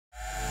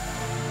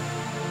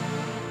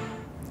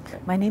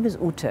My name is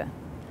Ute,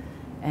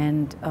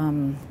 and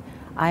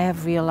I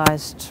have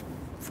realized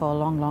for a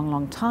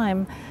long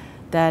time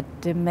that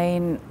the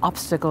main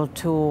obstacle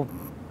to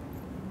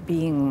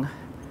being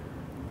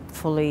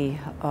fully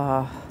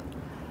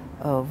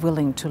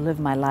willing to live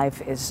my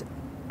life is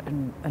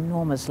an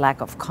enormous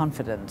lack of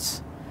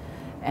confidence.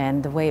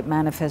 And the way it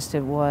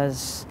manifested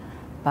was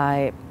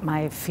by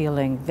my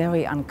feeling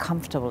very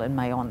uncomfortable in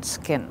my own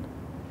skin.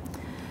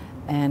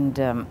 And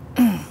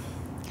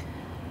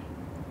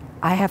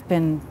I have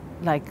been,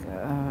 like,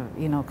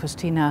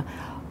 Christina,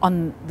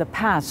 on the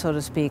path, so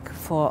to speak,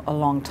 for a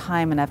long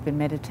time, and I've been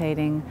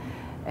meditating,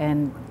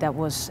 and that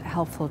was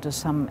helpful to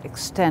some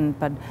extent.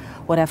 But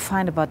what I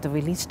find about the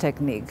release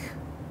technique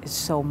is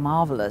so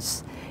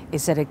marvelous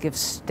is that it gives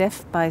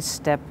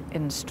step-by-step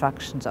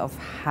instructions of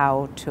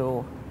how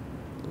to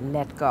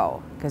let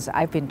go. Because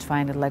I've been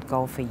trying to let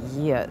go for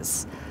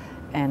years,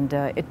 and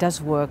it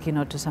does work,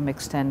 to some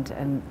extent.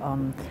 And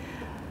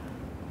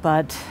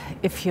but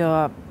if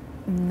you're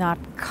not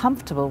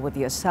comfortable with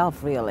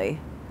yourself, really,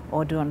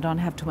 or don't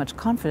have too much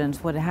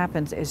confidence, what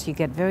happens is you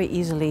get very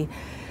easily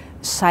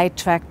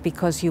sidetracked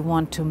because you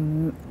want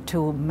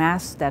to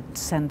mask that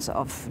sense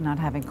of not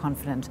having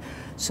confidence.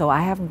 So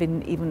I haven't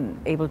been even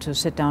able to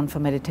sit down for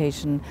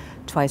meditation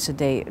twice a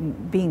day,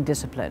 being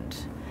disciplined.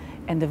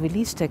 And the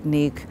release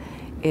technique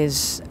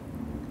is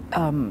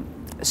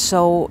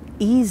so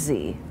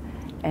easy,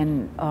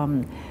 and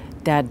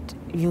that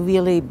you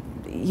really,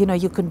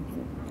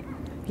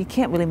 you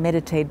can't really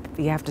meditate.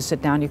 You have to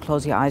sit down, you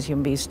close your eyes, you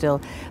can be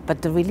still.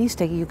 But the release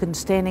technique, you can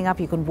standing up,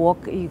 you can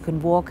walk, you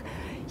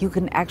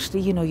can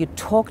actually, you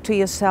talk to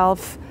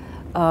yourself.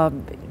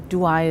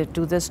 Do I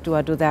do this? Do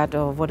I do that?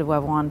 Or what do I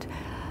want?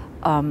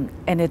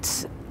 And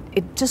it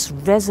just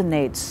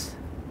resonates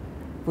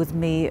with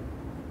me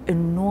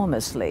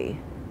enormously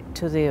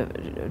to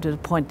the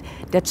point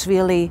that's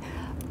really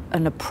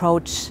an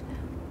approach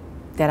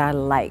that I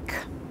like,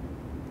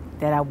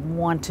 that I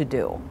want to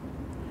do.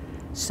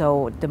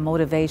 So the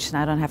motivation,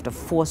 I don't have to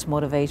force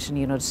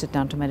motivation, to sit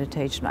down to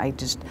meditation. I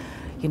just,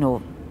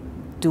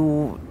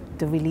 do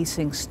the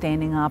releasing,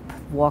 standing up,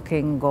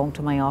 walking, going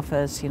to my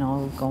office,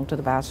 going to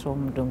the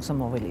bathroom, doing some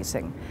more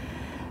releasing.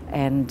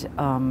 And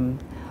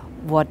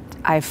what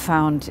I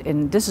found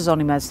this is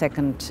only my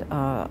second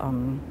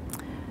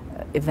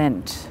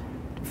event.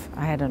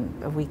 I had a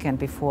weekend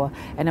before,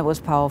 and it was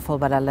powerful,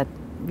 but I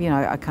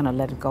kind of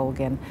let it go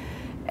again.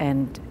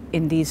 And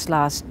in these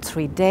last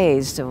 3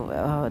 days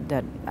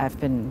that I've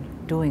been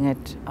doing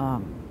it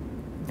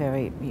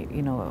very,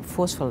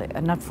 forcefully,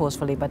 not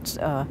forcefully, but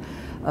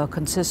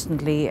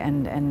consistently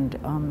and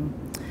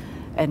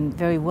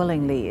very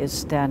willingly,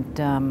 is that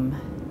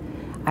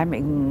I'm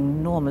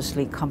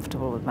enormously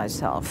comfortable with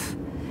myself.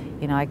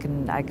 I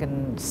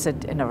can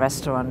sit in a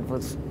restaurant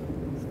with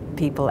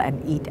people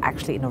and eat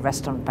actually in a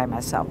restaurant by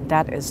myself.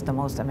 That is the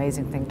most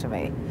amazing thing to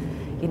me.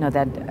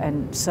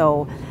 And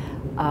so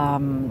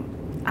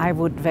I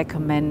would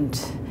recommend,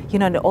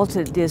 and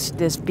also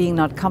this being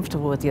not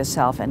comfortable with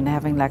yourself and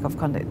having lack of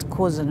confidence, it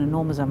causes an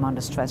enormous amount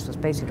of stress with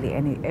basically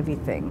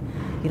everything.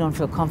 You don't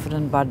feel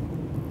confident about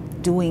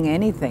doing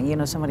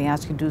anything. Somebody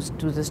asks you, do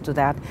this, do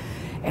that,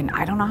 and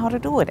I don't know how to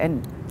do it,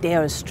 and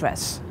there is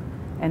stress.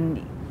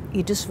 And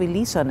you just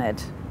release on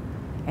it,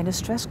 and the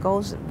stress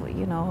goes,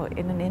 in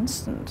an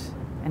instant.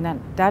 And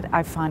that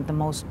I find the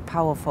most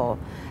powerful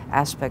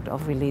aspect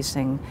of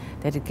releasing,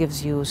 that it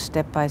gives you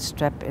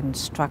step-by-step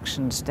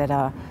instructions that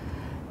are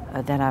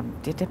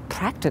they're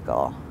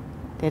practical.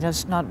 They're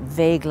just not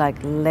vague, like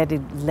let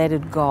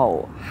it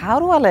go. How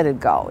do I let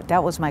it go?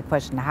 That was my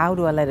question. How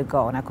do I let it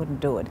go? And I couldn't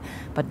do it.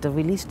 But the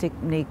release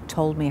technique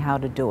told me how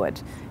to do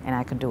it, and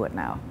I can do it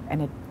now,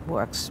 and it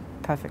works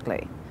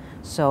perfectly.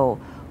 So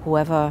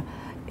whoever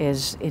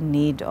is in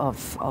need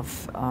of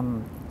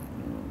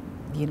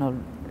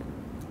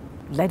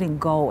letting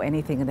go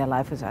anything in their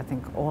life, as I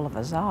think all of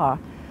us are,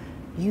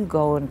 you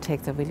go and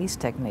take the release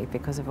technique,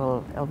 because it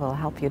will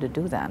help you to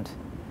do that.